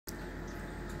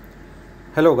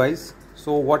Hello guys,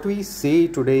 so what we see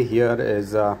today here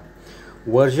is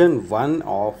version 1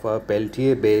 of a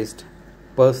Peltier Based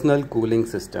Personal Cooling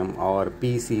System, or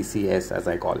PPCS as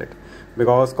I call it,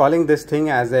 because calling this thing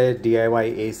as a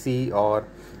DIY AC or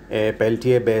a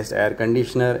Peltier based air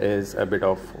conditioner is a bit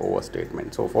of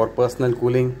overstatement. So for personal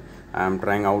cooling I'm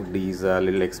trying out these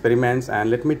little experiments, and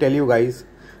let me tell you guys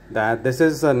that this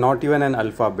is not even an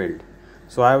alpha build.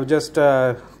 So I've just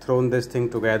thrown this thing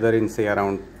together in say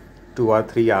around 2 or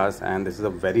 3 hours, and this is a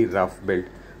very rough build,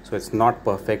 so it's not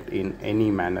perfect in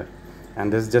any manner,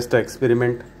 and this is just an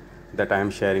experiment that I am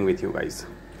sharing with you guys.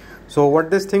 So what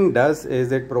this thing does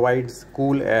is it provides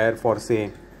cool air for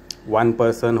say one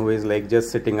person who is like just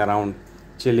sitting around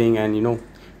chilling and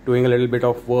doing a little bit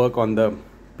of work on the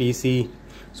PC,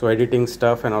 so editing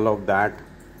stuff and all of that.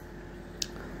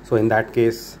 So in that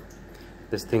case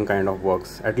this thing kind of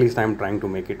works. At least I'm trying to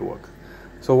make it work.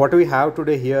 So what we have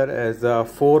today here is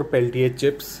 4 Peltier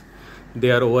chips.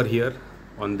 They are over here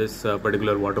on this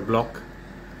particular water block.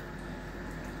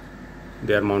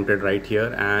 They are mounted right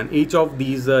here, and each of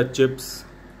these chips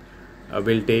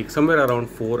will take somewhere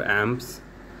around 4 amps,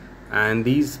 and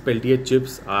these Peltier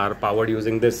chips are powered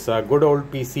using this good old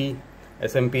PC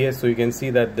SMPS. So you can see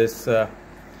that this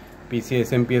PC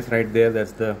SMPS right there,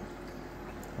 that's the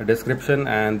description,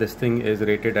 and this thing is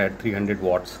rated at 300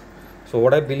 watts. So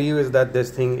what I believe is that this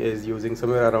thing is using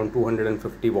somewhere around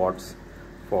 250 watts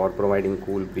for providing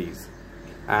cool breeze.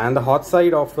 And the hot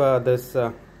side of this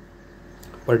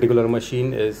particular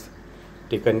machine is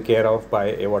taken care of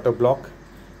by a water block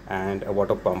and a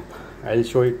water pump. I'll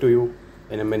show it to you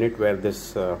in a minute where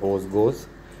this hose goes.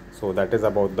 So that is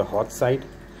about the hot side.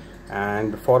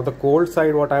 And for the cold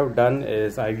side, what I've done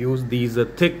is I've used these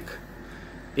thick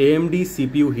AMD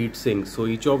CPU heat sinks. So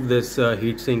each of this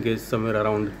heat sink is somewhere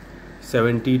around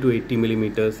 70 to 80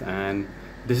 millimeters, and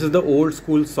this is the old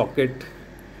school socket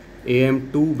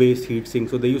AM2 based heat sink.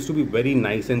 So they used to be very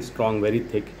nice and strong, very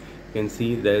thick. You can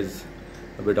see there's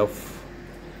a bit of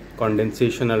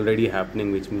condensation already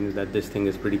happening, which means that this thing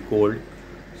is pretty cold.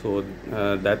 So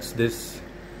that's this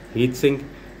heat sink,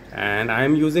 and I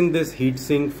am using this heat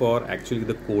sink for actually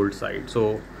the cold side.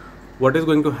 So what is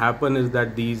going to happen is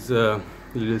that these little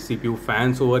CPU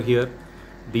fans over here,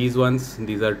 these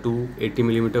are 2 80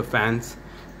 millimeter fans.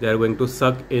 They are going to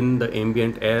suck in the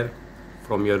ambient air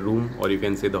from your room, or you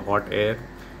can say the hot air.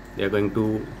 They are going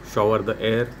to shower the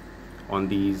air on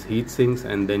these heat sinks,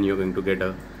 and then you're going to get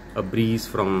a breeze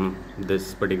from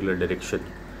this particular direction.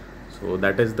 So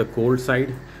that is the cold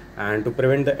side, and to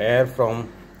prevent the air from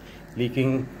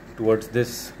leaking towards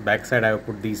this backside, I have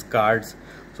put these cards.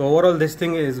 So overall this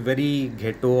thing is very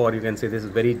ghetto, or you can say this is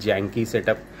very janky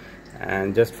setup,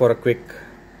 and just for a quick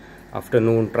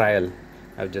afternoon trial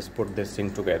I've just put this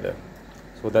thing together.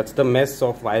 So that's the mess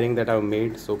of wiring that I've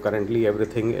made. So currently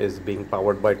everything is being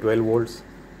powered by 12 volts,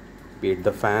 be it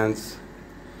the fans,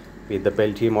 be it the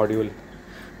Peltier module.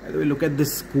 By the way, look at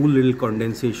this cool little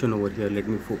condensation over here. Let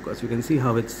me focus. You can see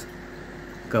how it's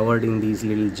covered in these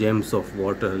little gems of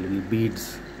water, little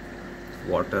beads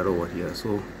of water over here.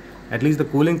 So at least the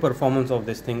cooling performance of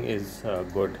this thing is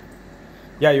good.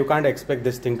 Yeah, you can't expect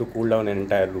this thing to cool down an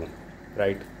entire room,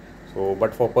 right? So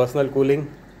but for personal cooling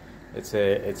it's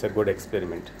a good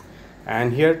experiment.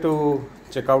 And here to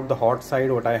check out the hot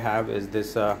side, what I have is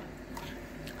this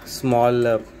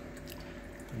small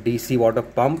DC water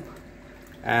pump.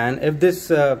 And if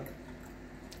this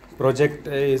project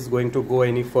is going to go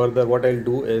any further, what I'll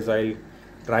do is I'll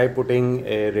try putting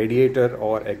a radiator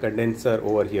or a condenser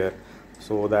over here,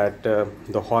 so that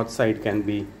the hot side can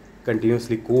be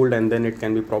continuously cooled, and then it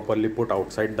can be properly put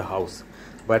outside the house.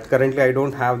 But currently I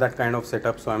don't have that kind of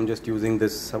setup, so I'm just using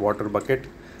this water bucket.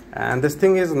 And this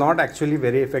thing is not actually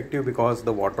very effective, because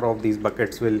the water of these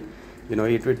buckets will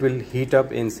it will heat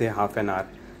up in say half an hour.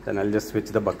 Then I'll just switch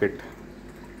the bucket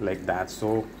like that.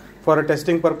 So for a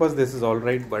testing purpose this is all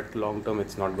right, but long term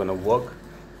it's not gonna work.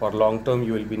 For long term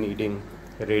you will be needing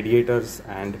radiators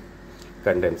and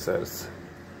condensers.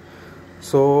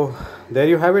 So there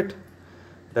you have it.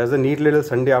 There's a neat little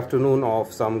Sunday afternoon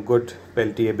of some good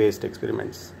Peltier based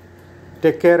experiments.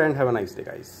 Take care and have a nice day,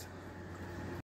 guys.